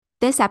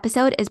This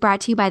episode is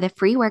brought to you by the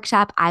free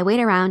workshop I wait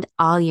around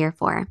all year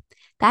for.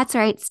 That's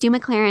right, Stu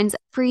McLaren's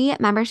free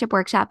membership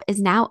workshop is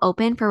now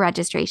open for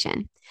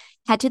registration.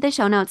 Head to the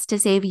show notes to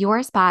save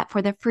your spot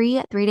for the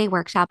free 3-day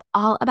workshop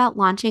all about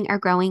launching or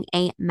growing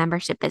a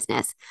membership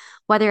business.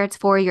 Whether it's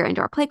for your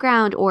indoor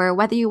playground or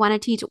whether you want to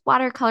teach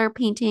watercolor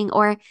painting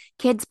or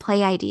kids'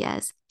 play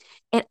ideas.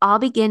 It all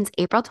begins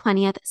April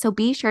 20th, so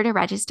be sure to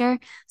register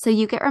so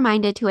you get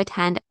reminded to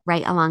attend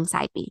right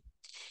alongside me.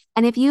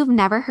 And if you've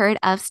never heard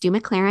of Stu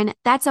McLaren,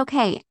 that's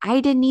okay.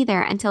 I didn't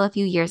either until a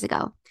few years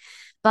ago.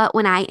 But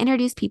when I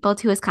introduce people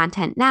to his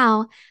content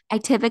now, I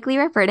typically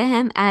refer to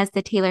him as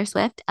the Taylor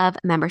Swift of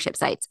membership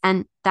sites,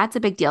 and that's a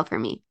big deal for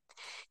me.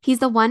 He's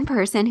the one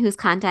person whose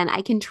content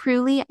I can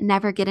truly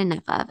never get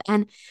enough of,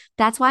 and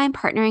that's why I'm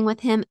partnering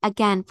with him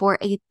again for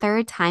a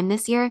third time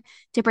this year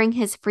to bring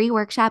his free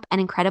workshop and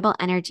incredible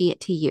energy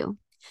to you.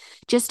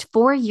 Just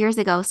 4 years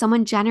ago,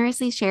 someone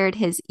generously shared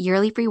his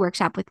yearly free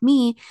workshop with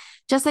me,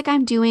 just like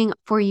I'm doing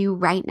for you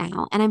right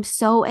now. And I'm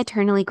so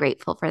eternally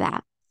grateful for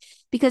that.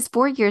 Because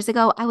 4 years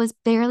ago, I was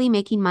barely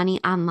making money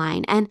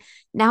online. And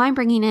now I'm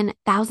bringing in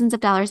thousands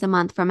of dollars a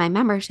month from my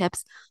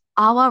memberships,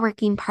 all while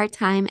working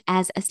part-time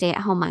as a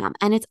stay-at-home mom.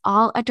 And it's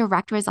all a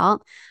direct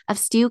result of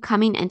Stu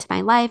coming into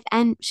my life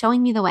and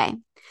showing me the way.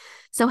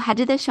 So head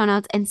to the show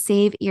notes and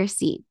save your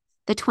seat.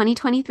 The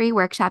 2023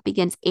 workshop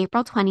begins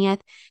April 20th,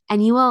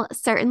 and you will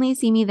certainly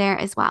see me there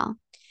as well.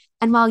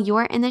 And while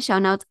you're in the show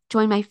notes,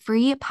 join my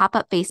free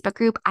pop-up Facebook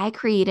group I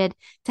created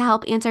to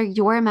help answer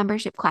your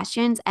membership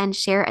questions and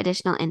share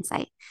additional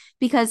insight.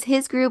 Because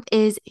his group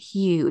is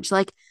huge,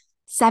 like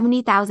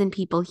 70,000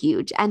 people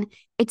huge, and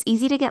it's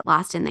easy to get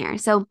lost in there.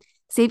 So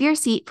save your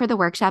seat for the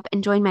workshop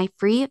and join my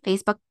free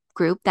Facebook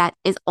group that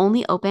is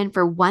only open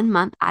for 1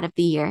 month out of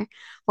the year,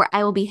 where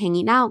I will be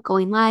hanging out,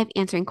 going live,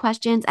 answering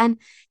questions, and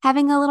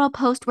having a little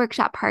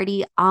post-workshop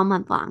party all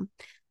month long.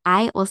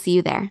 I will see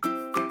you there.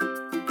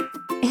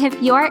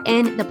 If you're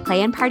in the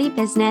play and party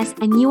business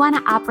and you want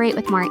to operate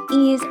with more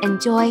ease and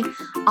joy,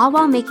 all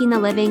while making the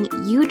living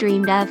you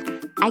dreamed of,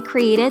 I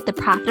created the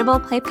Profitable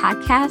Play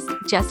podcast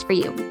just for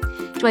you.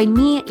 Join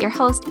me, your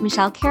host,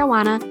 Michelle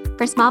Caruana,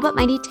 for small but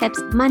mighty tips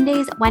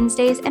Mondays,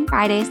 Wednesdays, and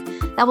Fridays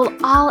that will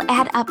all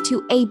add up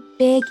to a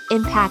big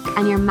impact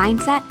on your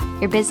mindset,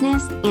 your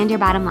business, and your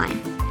bottom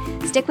line.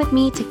 Stick with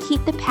me to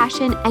keep the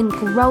passion and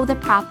grow the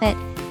profit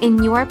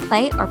in your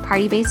play or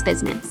party-based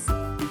business.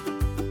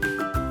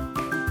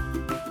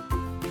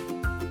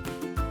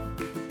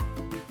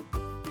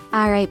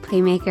 All right,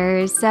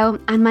 Playmakers. So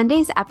on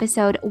Monday's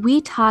episode,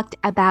 we talked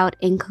about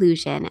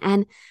inclusion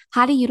and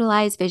how to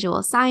utilize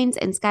visual signs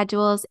and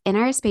schedules in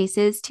our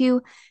spaces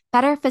to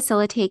better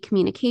facilitate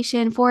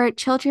communication for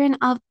children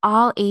of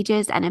all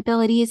ages and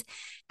abilities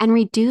and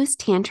reduce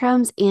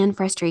tantrums and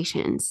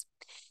frustrations.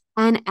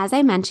 And as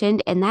I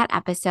mentioned in that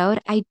episode,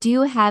 I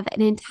do have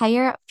an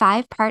entire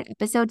 5-part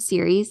episode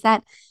series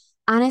that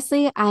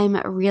honestly, I'm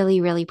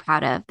really, really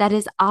proud of. That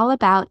is all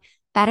about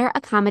better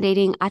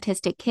accommodating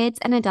autistic kids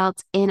and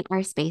adults in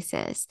our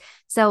spaces.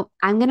 So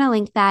I'm going to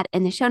link that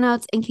in the show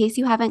notes in case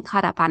you haven't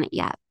caught up on it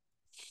yet.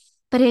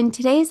 But in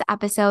today's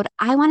episode,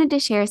 I wanted to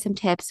share some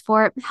tips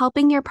for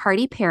helping your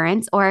party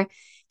parents or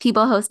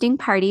people hosting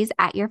parties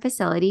at your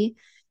facility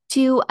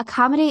to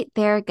accommodate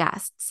their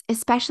guests,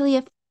 especially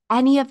if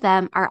any of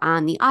them are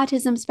on the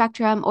autism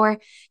spectrum or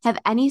have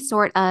any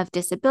sort of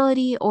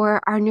disability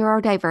or are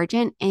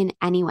neurodivergent in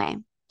any way.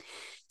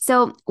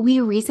 So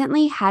we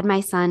recently had my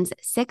son's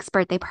 6th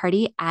birthday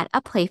party at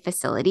a play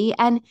facility,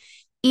 and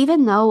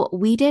even though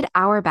we did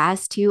our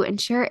best to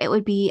ensure it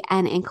would be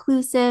an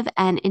inclusive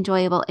and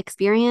enjoyable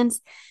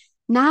experience,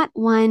 not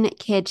one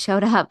kid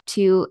showed up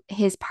to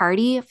his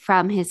party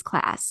from his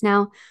class.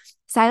 Now,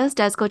 Silas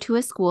does go to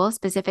a school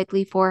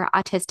specifically for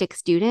autistic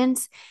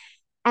students,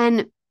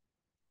 and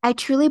I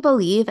truly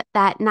believe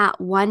that not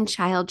one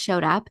child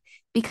showed up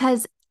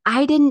because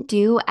I didn't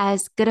do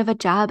as good of a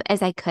job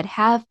as I could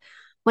have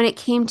when it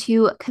came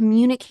to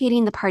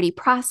communicating the party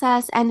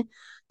process and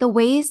the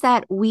ways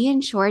that we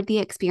ensured the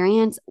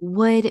experience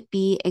would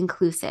be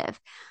inclusive.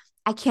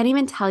 I can't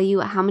even tell you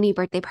how many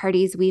birthday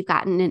parties we've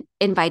gotten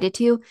invited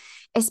to,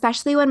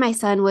 especially when my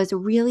son was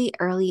really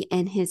early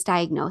in his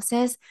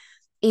diagnosis.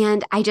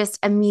 And I just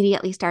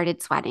immediately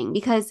started sweating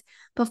because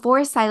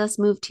before Silas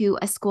moved to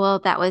a school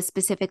that was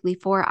specifically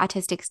for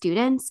autistic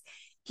students,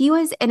 he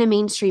was in a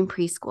mainstream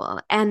preschool.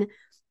 And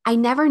I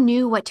never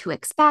knew what to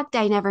expect.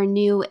 I never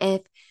knew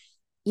if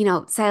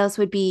Silas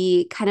would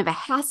be kind of a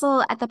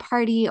hassle at the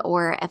party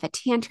or if a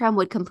tantrum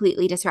would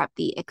completely disrupt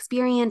the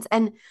experience.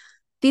 And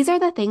these are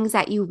the things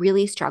that you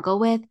really struggle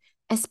with,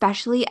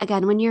 especially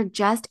again, when you're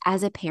just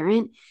as a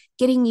parent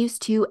getting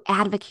used to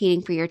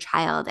advocating for your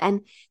child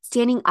and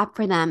standing up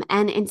for them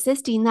and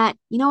insisting that,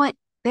 you know what,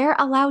 they're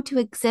allowed to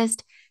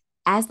exist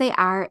as they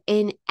are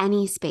in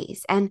any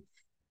space. And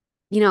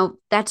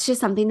that's just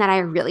something that I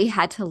really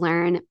had to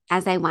learn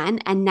as I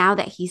went. And now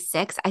that he's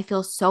 6, I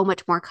feel so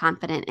much more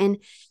confident in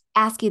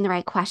asking the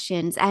right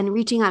questions and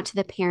reaching out to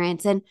the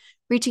parents and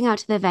reaching out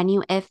to the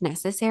venue if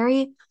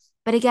necessary.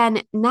 But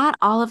again, not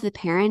all of the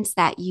parents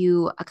that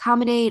you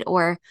accommodate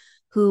or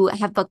who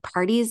have booked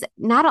parties,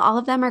 not all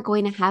of them are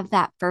going to have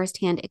that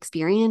firsthand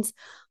experience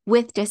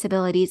with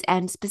disabilities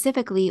and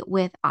specifically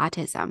with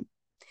autism.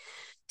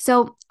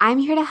 So I'm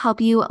here to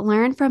help you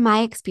learn from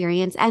my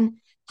experience and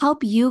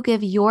help you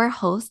give your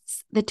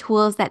hosts the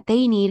tools that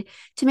they need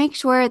to make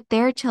sure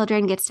their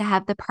children gets to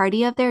have the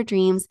party of their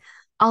dreams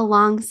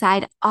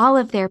alongside all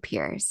of their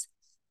peers.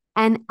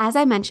 And as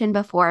I mentioned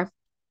before,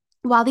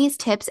 while these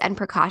tips and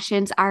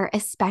precautions are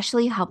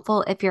especially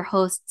helpful if your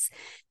hosts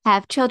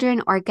have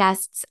children or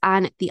guests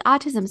on the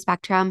autism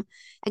spectrum,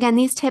 again,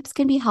 these tips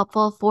can be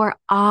helpful for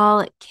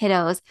all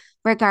kiddos,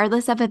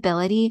 regardless of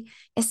ability,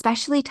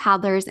 especially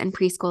toddlers and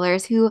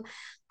preschoolers who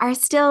are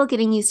still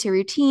getting used to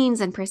routines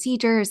and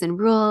procedures and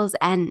rules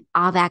and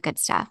all that good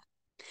stuff.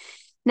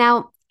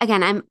 Now,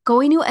 again, I'm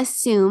going to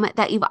assume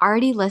that you've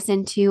already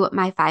listened to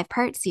my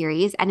 5-part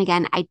series. And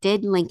again, I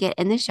did link it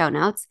in the show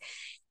notes.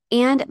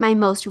 And my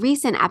most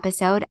recent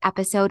episode,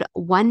 episode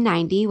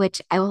 190,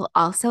 which I will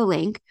also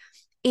link.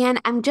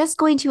 And I'm just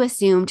going to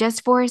assume,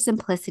 just for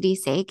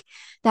simplicity's sake,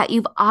 that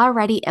you've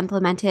already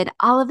implemented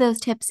all of those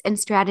tips and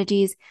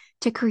strategies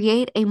to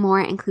create a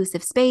more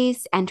inclusive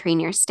space and train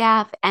your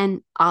staff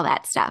and all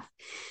that stuff.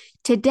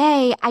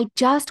 Today, I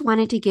just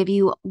wanted to give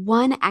you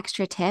one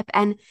extra tip.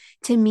 And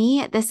to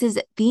me, this is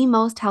the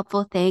most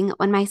helpful thing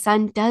when my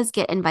son does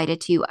get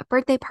invited to a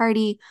birthday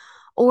party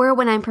or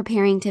when I'm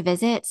preparing to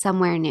visit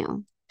somewhere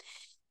new.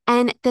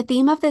 And the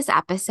theme of this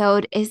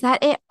episode is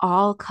that it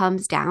all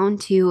comes down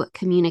to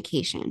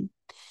communication.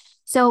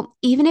 So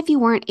even if you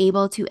weren't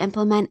able to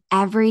implement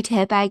every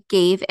tip I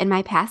gave in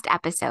my past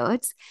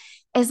episodes,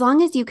 as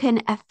long as you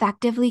can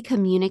effectively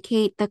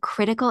communicate the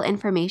critical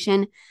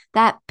information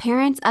that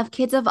parents of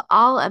kids of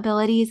all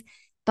abilities,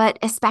 but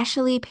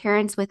especially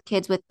parents with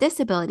kids with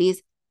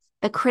disabilities,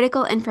 the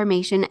critical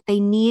information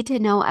they need to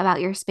know about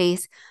your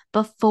space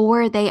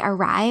before they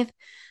arrive,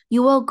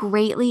 you will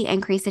greatly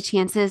increase the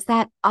chances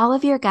that all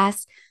of your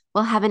guests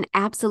will have an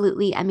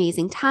absolutely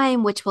amazing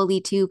time, which will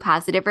lead to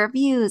positive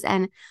reviews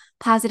and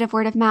positive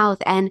word of mouth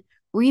and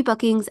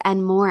rebookings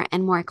and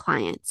more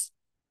clients.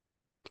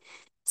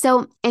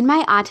 So in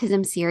my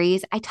autism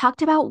series, I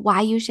talked about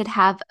why you should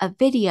have a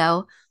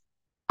video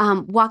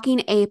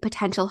walking a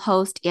potential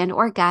host and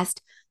or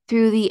guest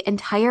through the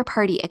entire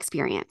party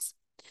experience.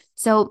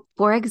 So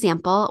for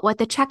example, what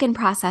the check-in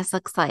process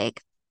looks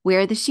like,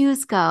 where the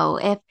shoes go,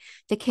 if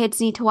the kids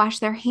need to wash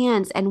their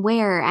hands and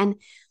where. And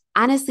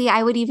honestly,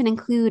 I would even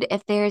include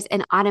if there's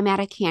an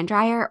automatic hand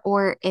dryer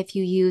or if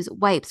you use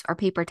wipes or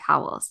paper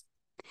towels.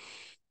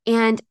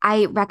 And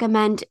I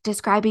recommend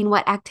describing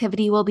what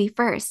activity will be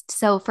first.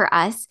 So for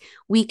us,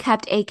 we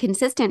kept a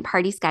consistent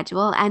party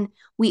schedule and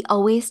we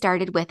always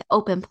started with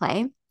open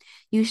play.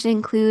 You should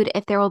include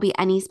if there will be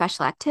any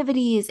special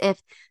activities,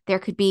 if there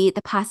could be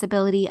the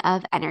possibility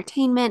of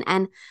entertainment,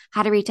 and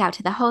how to reach out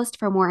to the host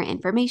for more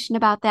information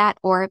about that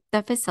or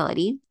the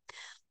facility.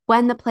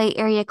 When the play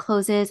area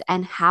closes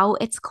and how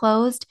it's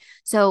closed.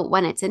 So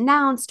when it's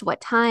announced, what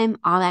time,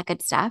 all that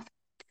good stuff.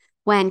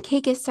 When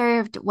cake is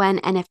served, when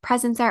and if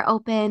presents are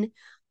open,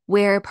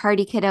 where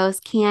party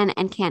kiddos can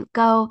and can't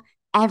go,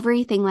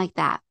 everything like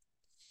that.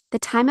 The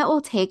time it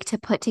will take to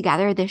put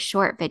together this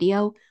short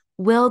video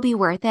will be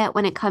worth it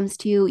when it comes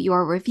to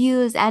your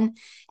reviews and,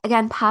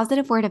 again,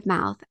 positive word of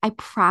mouth. I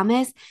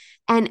promise.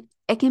 And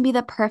it can be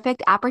the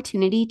perfect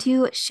opportunity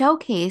to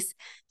showcase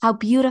how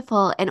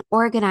beautiful and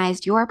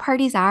organized your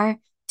parties are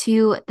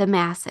to the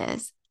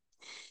masses.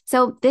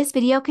 So this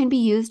video can be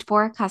used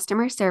for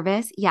customer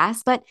service,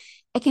 yes, but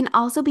it can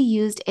also be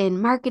used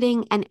in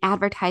marketing and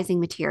advertising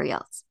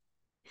materials.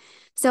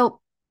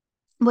 So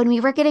when we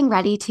were getting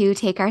ready to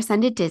take our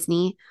son to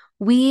Disney,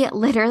 we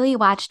literally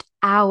watched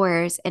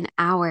hours and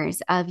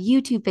hours of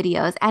YouTube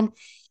videos, and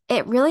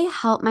it really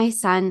helped my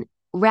son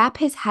wrap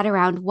his head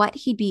around what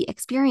he'd be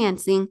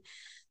experiencing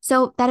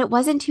so that it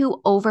wasn't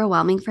too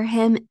overwhelming for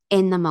him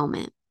in the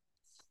moment.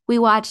 We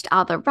watched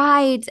all the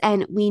rides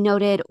and we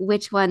noted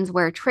which ones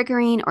were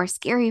triggering or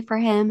scary for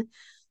him.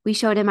 We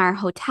showed him our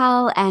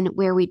hotel and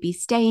where we'd be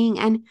staying.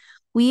 And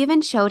we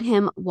even showed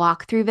him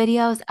walkthrough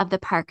videos of the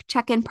park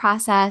check-in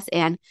process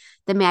and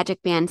the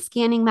Magic Band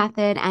scanning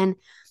method. And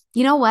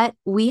you know what?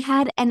 We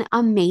had an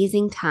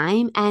amazing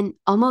time and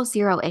almost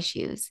zero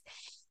issues.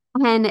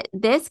 And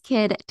this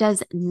kid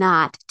does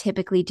not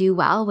typically do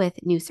well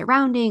with new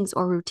surroundings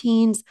or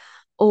routines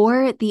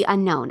or the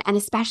unknown. And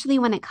especially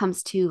when it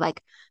comes to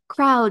like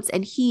crowds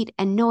and heat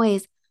and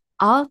noise,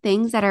 all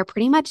things that are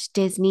pretty much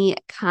Disney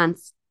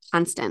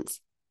constants.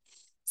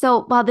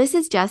 So while this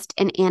is just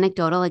an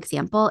anecdotal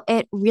example,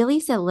 it really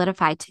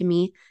solidified to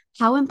me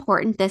how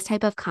important this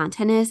type of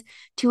content is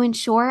to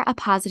ensure a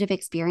positive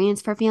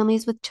experience for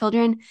families with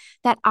children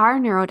that are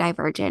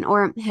neurodivergent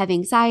or have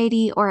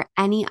anxiety or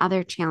any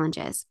other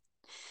challenges.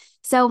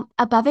 So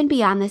above and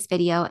beyond this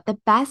video, the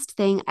best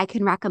thing I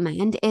can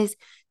recommend is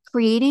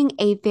creating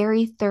a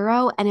very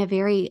thorough and a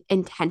very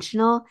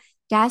intentional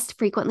guest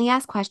frequently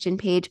asked question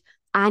page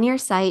on your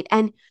site.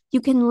 And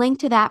you can link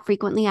to that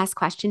frequently asked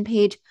question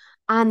page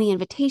on the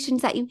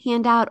invitations that you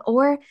hand out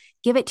or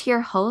give it to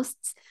your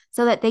hosts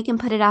so that they can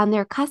put it on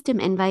their custom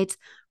invites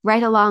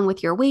right along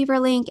with your waiver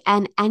link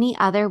and any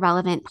other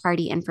relevant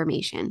party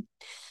information.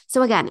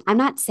 So again, I'm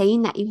not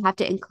saying that you have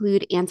to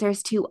include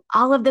answers to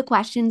all of the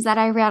questions that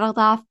I rattled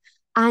off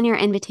on your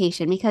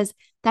invitation because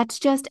that's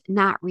just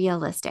not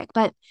realistic.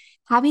 But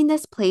having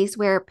this place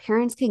where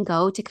parents can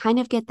go to kind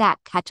of get that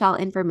catch-all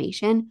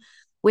information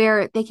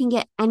where they can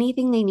get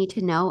anything they need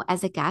to know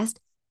as a guest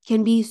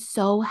can be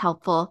so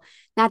helpful,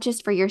 not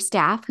just for your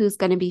staff who's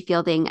going to be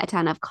fielding a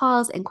ton of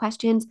calls and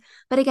questions,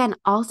 but again,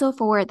 also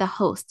for the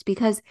hosts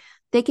because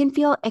they can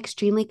feel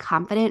extremely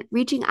confident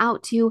reaching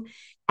out to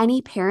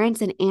any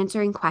parents and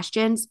answering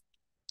questions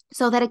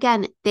so that,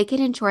 again, they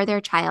can ensure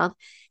their child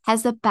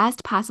has the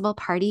best possible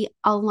party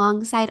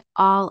alongside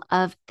all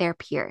of their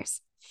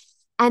peers.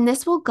 And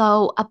this will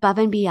go above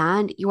and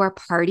beyond your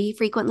party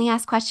frequently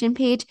asked question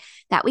page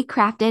that we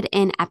crafted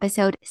in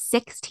episode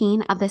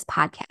 16 of this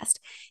podcast.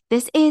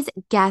 This is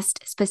guest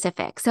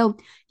specific. So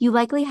you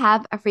likely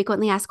have a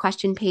frequently asked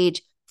question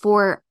page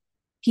for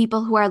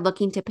people who are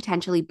looking to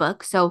potentially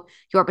book. So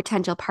your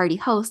potential party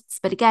hosts.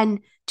 But again,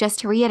 just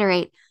to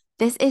reiterate,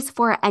 this is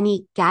for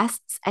any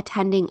guests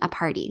attending a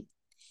party.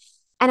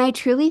 And I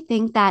truly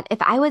think that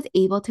if I was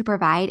able to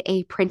provide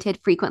a printed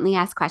frequently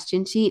asked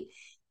question sheet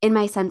in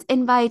my son's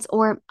invites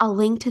or a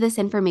link to this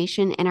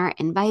information in our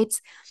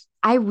invites,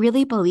 I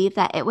really believe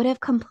that it would have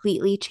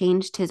completely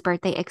changed his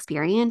birthday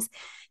experience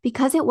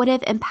because it would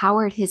have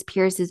empowered his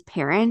peers'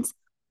 parents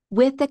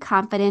with the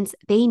confidence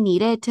they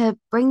needed to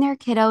bring their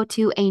kiddo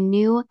to a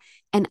new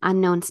and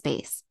unknown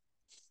space.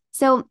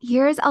 So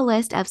here's a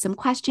list of some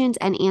questions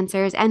and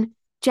answers and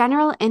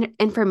general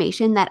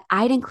information that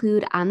I'd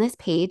include on this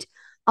page,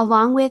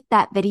 along with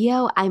that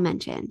video I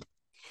mentioned.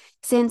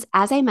 Since,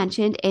 as I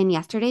mentioned in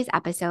yesterday's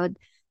episode,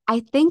 I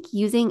think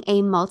using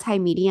a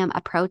multimedia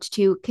approach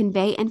to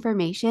convey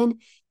information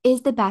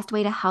is the best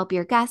way to help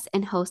your guests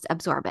and hosts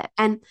absorb it.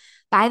 And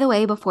by the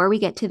way, before we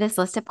get to this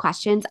list of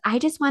questions, I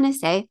just want to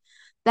say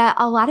that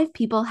a lot of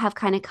people have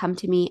kind of come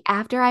to me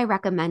after I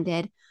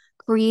recommended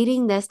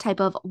creating this type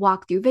of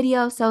walkthrough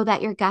video so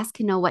that your guests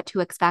can know what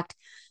to expect,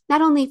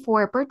 not only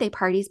for birthday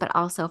parties, but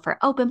also for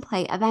open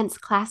play events,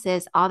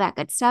 classes, all that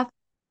good stuff.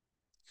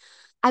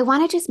 I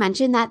want to just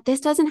mention that this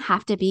doesn't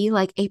have to be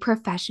like a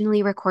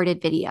professionally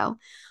recorded video.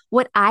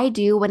 What I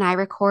do when I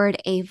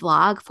record a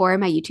vlog for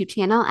my YouTube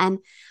channel, and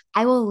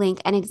I will link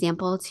an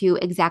example to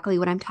exactly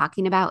what I'm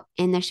talking about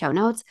in the show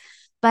notes,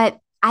 but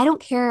I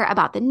don't care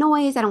about the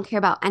noise. I don't care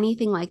about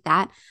anything like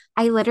that.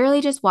 I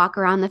literally just walk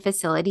around the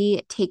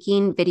facility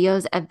taking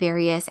videos of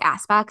various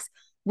aspects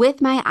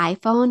with my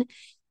iPhone.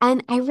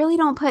 And I really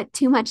don't put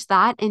too much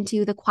thought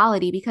into the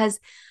quality because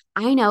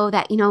I know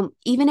that,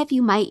 even if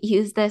you might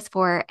use this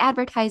for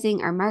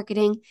advertising or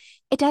marketing,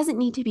 it doesn't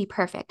need to be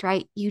perfect,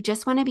 right? You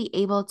just want to be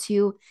able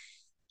to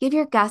give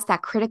your guests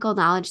that critical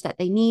knowledge that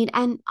they need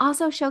and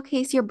also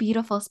showcase your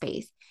beautiful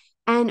space.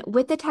 And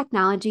with the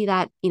technology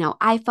that,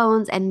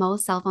 iPhones and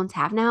most cell phones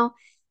have now,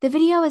 the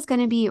video is going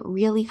to be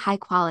really high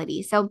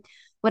quality. So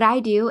what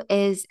I do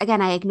is,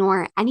 again, I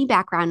ignore any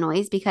background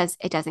noise because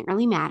it doesn't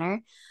really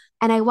matter.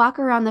 And I walk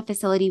around the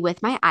facility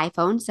with my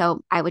iPhone.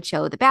 So I would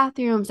show the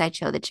bathrooms, I'd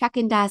show the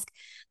check-in desk,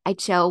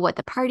 I'd show what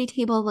the party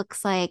table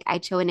looks like,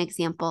 I'd show an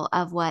example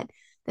of what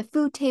the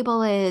food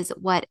table is,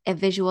 what a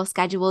visual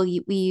schedule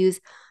we use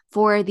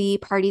for the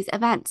party's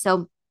event.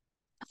 So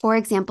for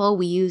example,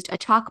 we used a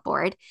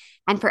chalkboard,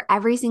 and for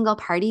every single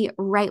party,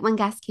 right when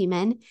guests came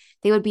in,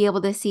 they would be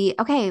able to see,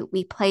 okay,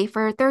 we play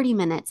for 30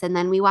 minutes and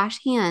then we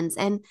wash hands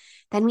and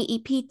then we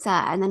eat pizza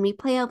and then we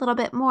play a little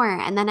bit more.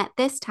 And then at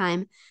this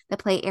time, the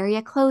play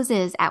area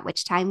closes, at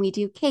which time we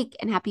do cake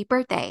and happy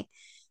birthday.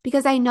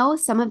 Because I know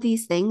some of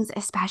these things,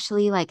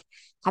 especially like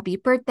happy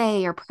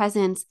birthday or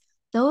presents,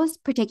 those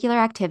particular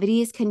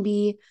activities can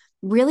be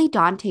really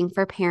daunting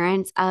for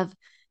parents of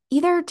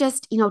either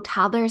just,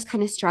 toddlers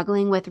kind of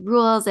struggling with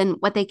rules and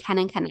what they can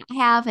and cannot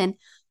have and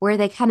where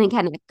they can and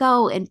cannot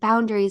go and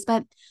boundaries,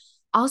 but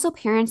also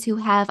parents who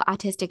have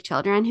autistic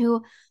children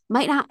who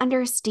might not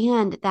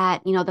understand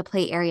that, the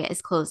play area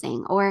is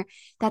closing or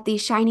that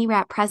these shiny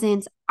wrap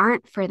presents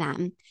aren't for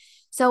them.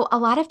 So a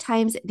lot of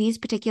times these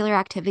particular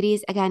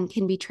activities, again,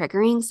 can be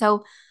triggering.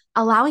 So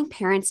allowing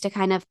parents to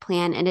kind of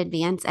plan in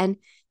advance and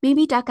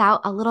maybe duck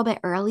out a little bit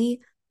early.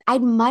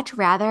 I'd much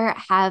rather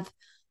have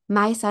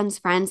my son's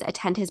friends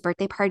attend his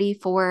birthday party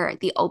for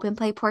the open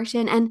play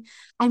portion. And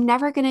I'm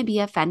never going to be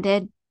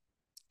offended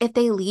if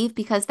they leave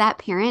because that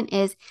parent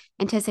is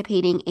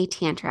anticipating a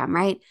tantrum,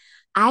 right?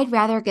 I'd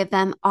rather give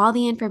them all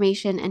the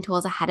information and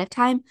tools ahead of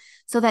time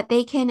so that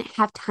they can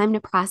have time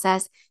to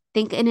process,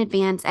 think in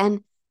advance,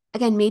 and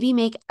again, maybe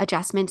make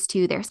adjustments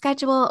to their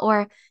schedule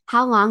or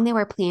how long they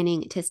were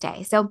planning to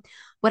stay. So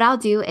what I'll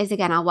do is,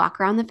 again, I'll walk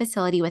around the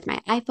facility with my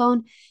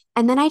iPhone,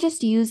 and then I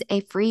just use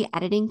a free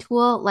editing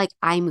tool like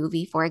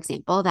iMovie, for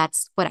example.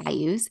 That's what I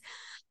use.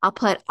 I'll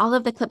put all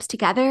of the clips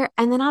together,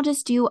 and then I'll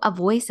just do a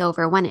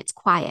voiceover when it's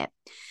quiet.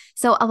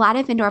 So a lot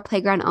of indoor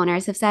playground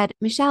owners have said,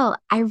 Michelle,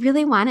 I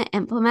really want to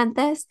implement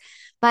this,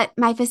 but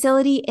my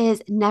facility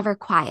is never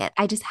quiet.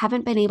 I just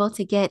haven't been able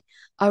to get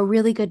a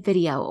really good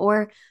video,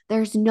 or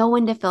there's no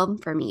one to film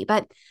for me.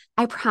 But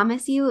I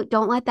promise you,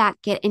 don't let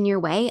that get in your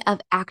way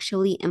of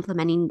actually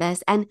implementing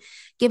this and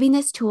giving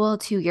this tool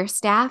to your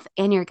staff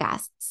and your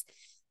guests.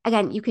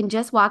 Again, you can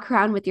just walk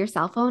around with your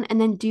cell phone and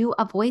then do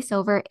a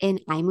voiceover in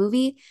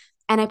iMovie.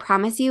 And I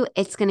promise you,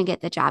 it's going to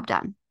get the job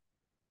done.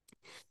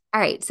 All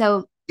right.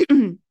 So,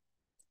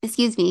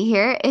 excuse me,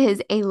 here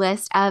is a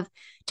list of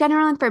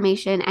general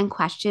information and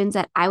questions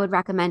that I would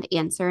recommend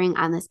answering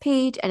on this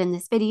page and in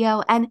this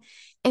video. And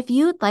if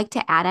you'd like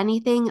to add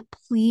anything,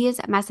 please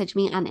message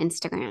me on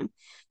Instagram.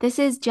 This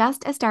is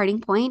just a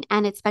starting point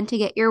and it's meant to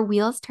get your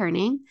wheels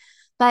turning.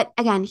 But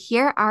again,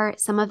 here are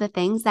some of the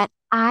things that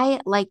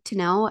I like to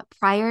know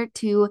prior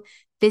to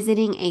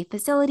visiting a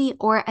facility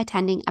or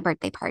attending a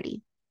birthday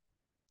party.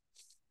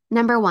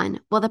 Number one,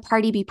 will the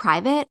party be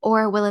private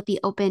or will it be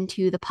open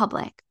to the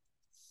public?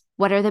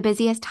 What are the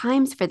busiest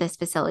times for this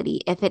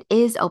facility if it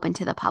is open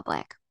to the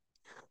public?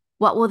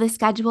 What will the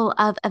schedule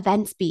of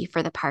events be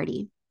for the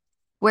party?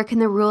 Where can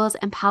the rules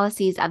and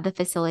policies of the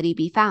facility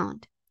be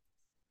found?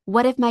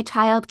 What if my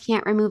child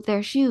can't remove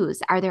their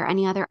shoes? Are there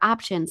any other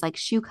options like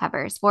shoe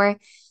covers for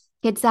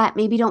kids that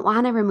maybe don't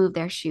want to remove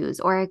their shoes,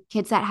 or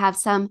kids that have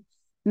some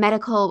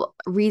medical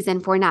reason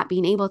for not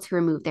being able to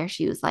remove their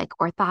shoes, like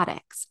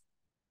orthotics?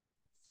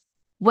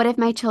 What if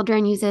my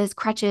children uses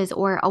crutches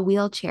or a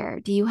wheelchair?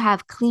 Do you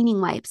have cleaning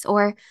wipes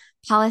or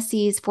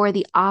policies for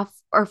the off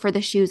or for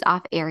the shoes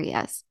off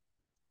areas?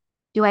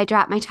 Do I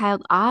drop my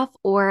child off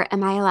or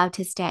am I allowed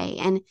to stay?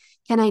 And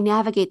can I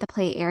navigate the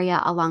play area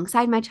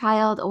alongside my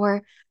child,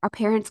 or are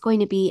parents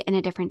going to be in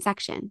a different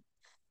section?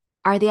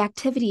 Are the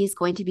activities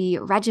going to be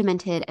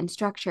regimented and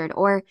structured,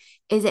 or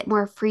is it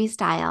more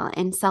freestyle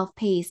and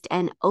self-paced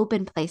and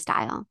open play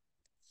style?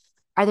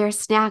 Are there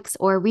snacks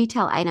or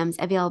retail items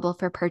available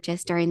for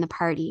purchase during the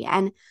party?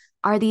 And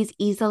are these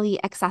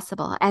easily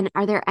accessible? And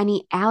are there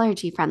any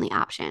allergy-friendly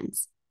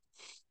options?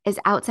 Is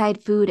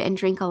outside food and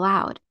drink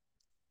allowed?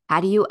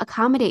 How do you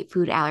accommodate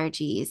food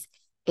allergies?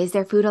 Is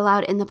there food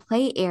allowed in the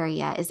play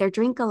area? Is there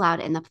drink allowed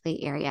in the play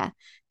area?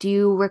 Do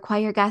you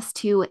require guests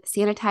to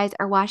sanitize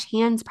or wash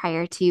hands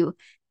prior to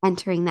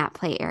entering that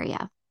play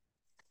area?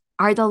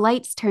 Are the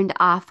lights turned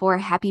off for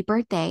happy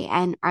birthday,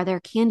 and are there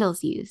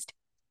candles used?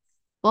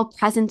 Will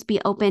presents be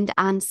opened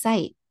on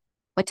site?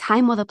 What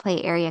time will the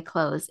play area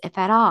close, if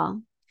at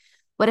all?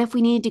 What if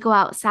we need to go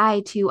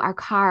outside to our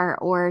car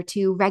or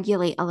to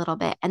regulate a little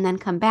bit and then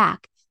come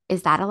back?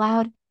 Is that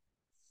allowed?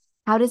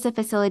 How does the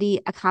facility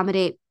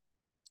accommodate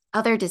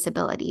other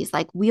disabilities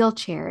like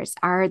wheelchairs?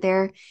 Are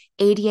there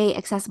ADA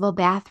accessible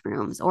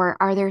bathrooms, or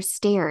are there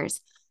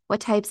stairs? What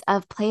types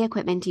of play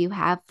equipment do you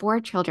have for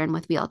children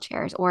with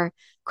wheelchairs or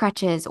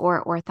crutches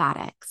or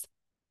orthotics?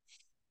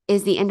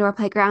 Is the indoor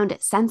playground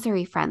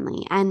sensory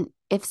friendly? And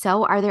if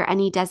so, are there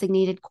any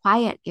designated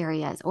quiet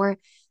areas or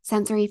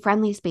sensory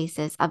friendly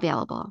spaces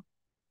available?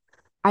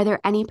 Are there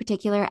any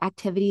particular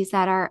activities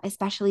that are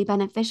especially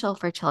beneficial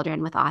for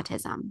children with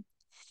autism?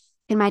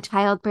 Can my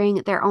child bring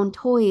their own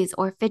toys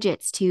or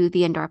fidgets to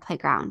the indoor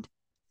playground?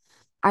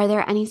 Are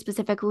there any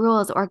specific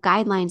rules or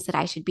guidelines that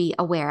I should be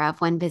aware of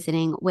when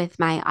visiting with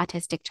my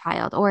autistic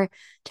child or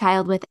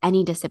child with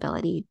any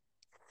disability?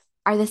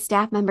 Are the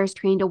staff members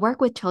trained to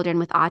work with children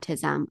with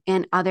autism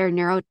and other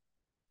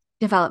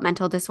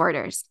neurodevelopmental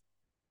disorders?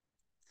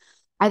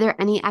 Are there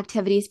any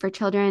activities for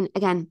children,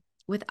 again,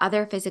 with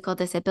other physical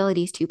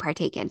disabilities to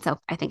partake in? So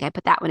I think I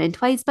put that one in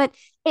twice, but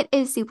it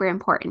is super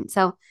important.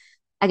 So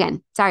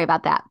again, sorry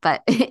about that,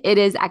 but it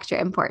is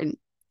extra important.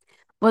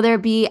 Will there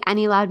be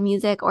any loud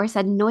music or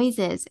sudden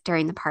noises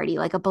during the party,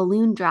 like a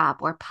balloon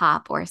drop or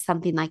pop or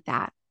something like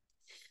that?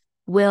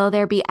 Will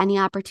there be any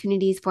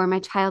opportunities for my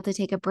child to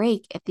take a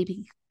break if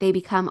they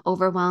become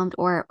overwhelmed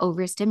or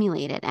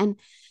overstimulated? And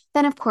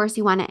then, of course,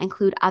 you want to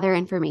include other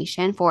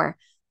information for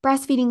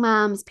breastfeeding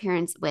moms,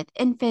 parents with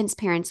infants,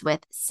 parents with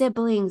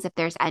siblings, if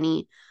there's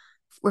any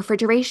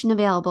refrigeration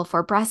available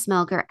for breast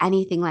milk or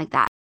anything like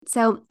that.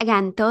 So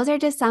again, those are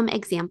just some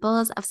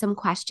examples of some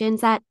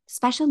questions that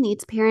special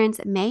needs parents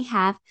may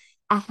have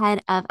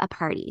ahead of a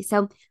party.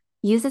 So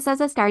use this as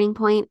a starting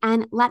point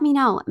and let me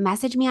know.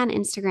 Message me on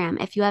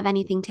Instagram if you have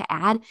anything to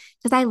add,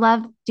 because I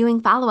love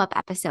doing follow-up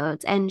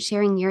episodes and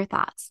sharing your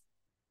thoughts.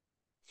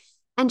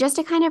 And just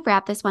to kind of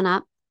wrap this one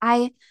up,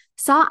 I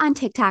saw on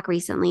TikTok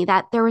recently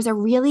that there was a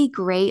really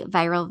great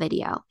viral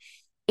video.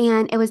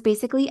 And it was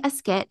basically a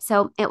skit.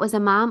 So it was a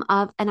mom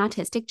of an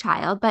autistic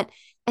child, but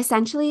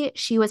essentially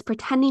she was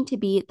pretending to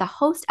be the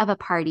host of a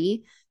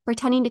party,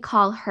 pretending to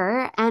call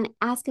her and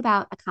ask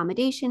about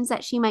accommodations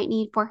that she might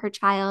need for her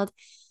child.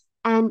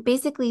 And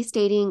basically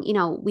stating,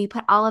 we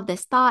put all of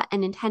this thought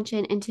and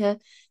intention into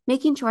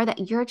making sure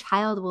that your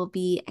child will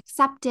be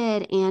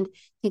accepted and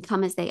can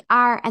come as they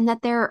are, and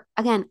that there,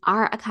 again,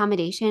 are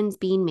accommodations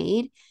being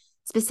made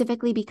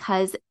specifically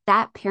because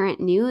that parent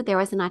knew there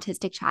was an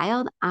autistic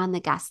child on the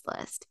guest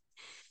list.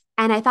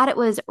 And I thought it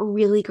was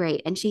really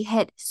great. And she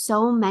hit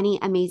so many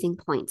amazing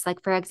points.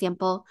 Like, for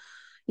example,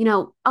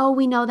 oh,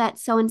 we know that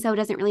so-and-so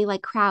doesn't really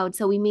like crowds,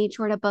 so we made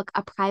sure to book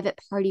a private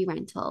party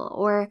rental.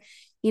 Or,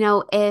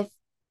 if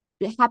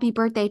happy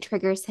birthday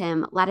triggers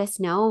him, let us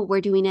know. We're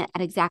doing it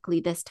at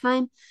exactly this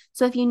time.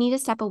 So if you need to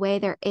step away,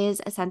 there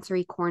is a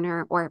sensory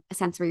corner or a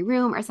sensory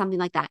room or something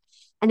like that.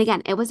 And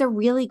again, it was a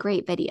really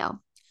great video.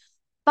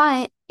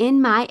 But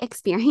in my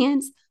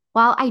experience,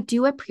 while I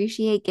do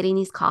appreciate getting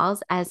these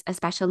calls as a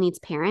special needs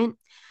parent,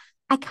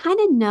 I kind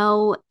of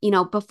know,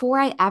 before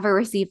I ever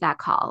receive that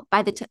call,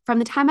 from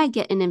the time I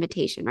get an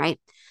invitation, right?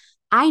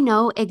 I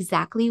know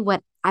exactly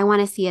what I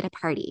want to see at a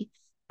party.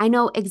 I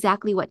know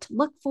exactly what to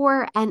look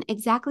for and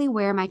exactly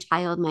where my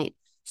child might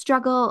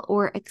struggle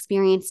or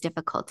experience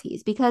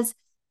difficulties, because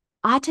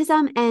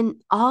autism and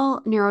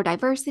all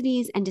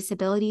neurodiversities and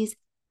disabilities,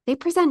 they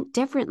present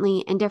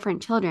differently in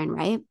different children,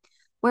 right?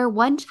 Where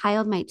one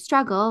child might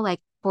struggle, like,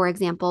 for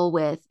example,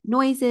 with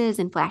noises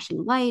and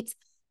flashing lights,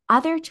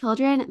 other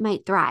children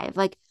might thrive.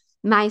 Like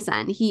my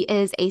son, he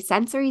is a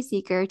sensory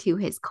seeker to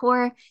his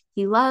core.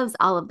 He loves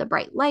all of the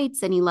bright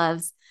lights and he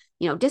loves,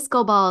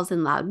 disco balls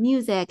and loud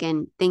music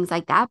and things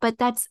like that. But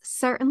that's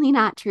certainly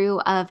not true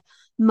of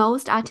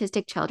most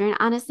autistic children,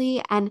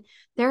 honestly. And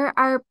there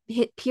are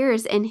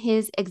peers in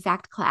his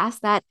exact class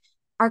that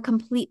are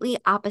completely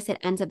opposite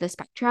ends of the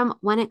spectrum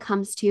when it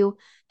comes to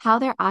how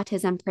their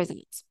autism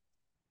presents.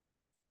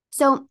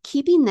 So,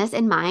 keeping this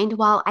in mind,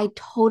 while I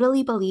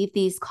totally believe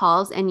these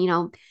calls and,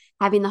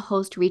 having the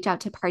host reach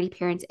out to party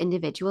parents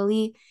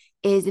individually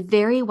is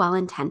very well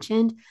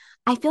intentioned,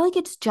 I feel like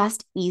it's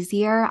just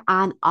easier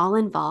on all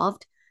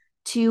involved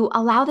to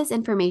allow this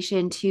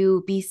information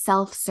to be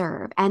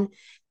self-serve and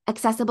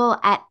accessible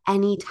at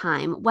any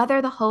time,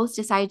 whether the host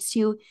decides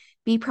to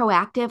be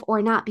proactive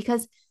or not,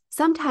 because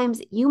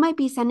sometimes you might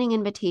be sending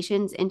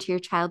invitations into your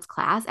child's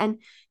class and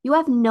you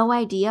have no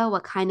idea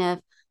what kind of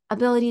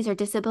abilities or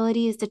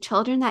disabilities the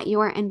children that you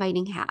are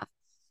inviting have.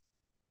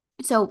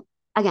 So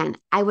again,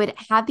 I would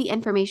have the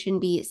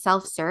information be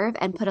self-serve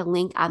and put a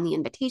link on the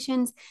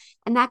invitations,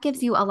 and that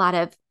gives you a lot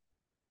of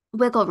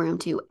wiggle room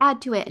to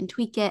add to it and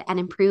tweak it and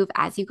improve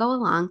as you go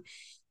along.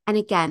 And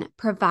again,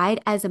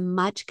 provide as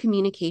much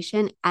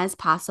communication as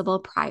possible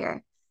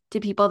prior to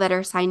people that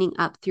are signing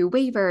up through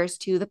waivers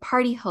to the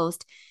party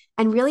host,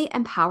 and really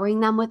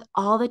empowering them with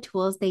all the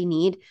tools they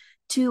need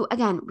to,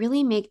 again,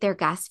 really make their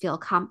guests feel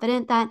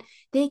confident that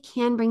they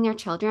can bring their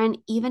children,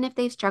 even if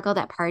they've struggled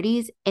at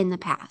parties in the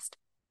past.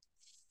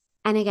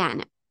 And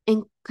again,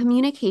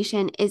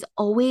 communication is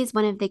always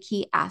one of the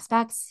key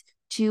aspects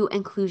to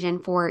inclusion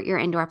for your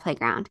indoor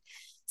playground.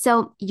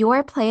 So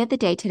your play of the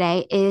day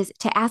today is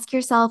to ask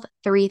yourself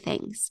 3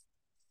 things.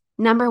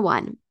 Number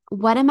 1,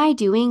 what am I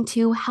doing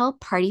to help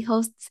party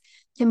hosts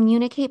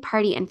communicate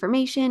party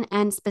information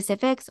and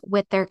specifics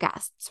with their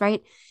guests,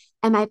 right?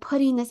 Am I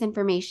putting this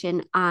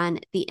information on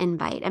the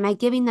invite? Am I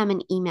giving them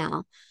an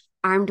email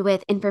armed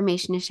with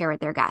information to share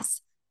with their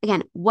guests?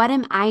 Again, what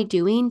am I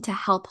doing to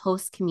help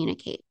hosts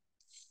communicate?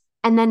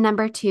 And then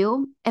number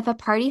 2, if a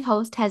party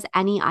host has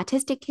any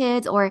autistic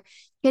kids or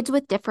kids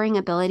with differing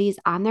abilities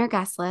on their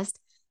guest list,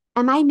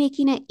 am I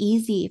making it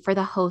easy for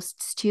the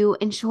hosts to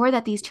ensure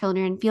that these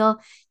children feel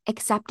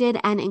accepted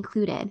and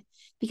included?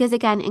 Because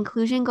again,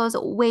 inclusion goes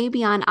way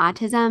beyond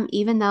autism,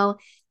 even though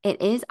it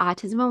is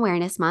Autism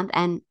Awareness Month,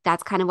 and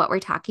that's kind of what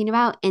we're talking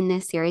about in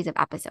this series of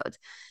episodes.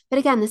 But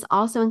again, this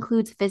also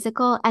includes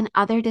physical and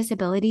other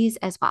disabilities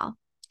as well.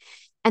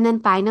 And then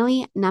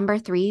finally, number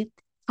 3,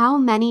 how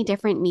many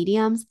different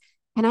mediums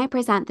can I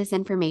present this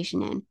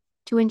information in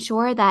to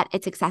ensure that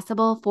it's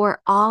accessible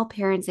for all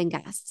parents and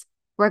guests,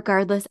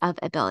 regardless of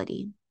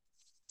ability?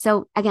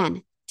 So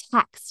again,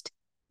 text,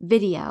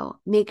 video,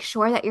 make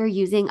sure that you're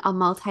using a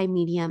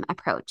multimedia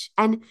approach,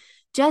 and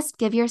just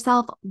give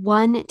yourself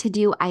one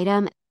to-do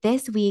item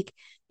this week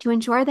to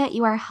ensure that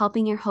you are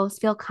helping your host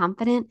feel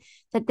confident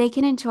that they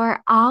can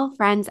ensure all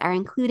friends are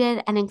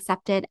included and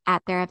accepted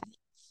at their event.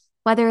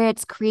 Whether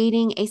it's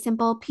creating a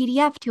simple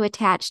PDF to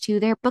attach to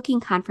their booking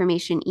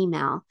confirmation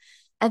email,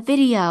 a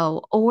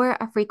video, or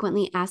a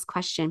frequently asked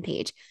question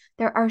page.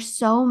 There are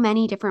so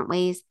many different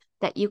ways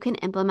that you can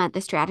implement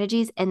the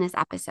strategies in this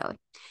episode.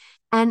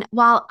 And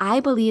while I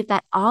believe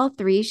that all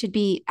 3 should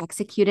be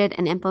executed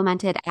and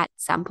implemented at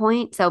some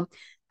point, so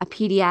a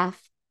PDF,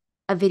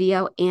 a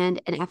video,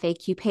 and an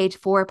FAQ page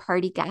for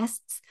party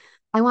guests,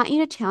 I want you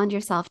to challenge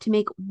yourself to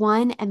make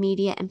one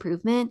immediate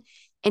improvement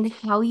in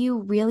how you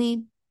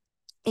really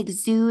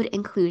exude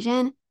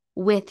inclusion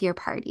with your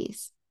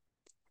parties.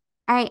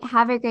 All right,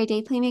 have a great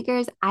day,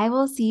 Playmakers. I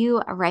will see you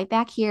right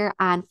back here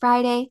on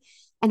Friday,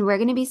 and we're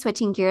going to be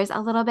switching gears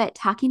a little bit,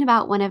 talking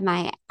about one of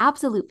my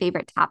absolute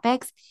favorite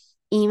topics,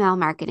 email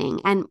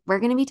marketing. And we're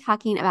going to be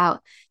talking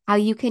about how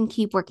you can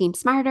keep working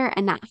smarter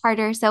and not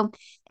harder. So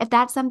if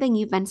that's something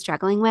you've been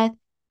struggling with,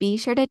 be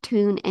sure to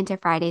tune into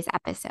Friday's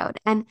episode.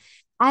 And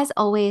as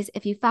always,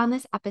 if you found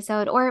this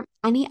episode or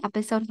any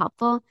episode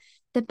helpful,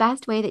 the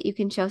best way that you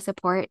can show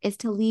support is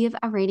to leave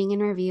a rating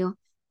and review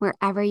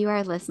wherever you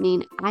are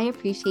listening. I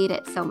appreciate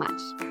it so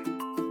much.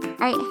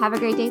 All right, have a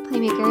great day,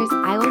 Playmakers.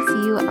 I will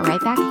see you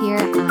right back here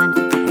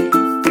on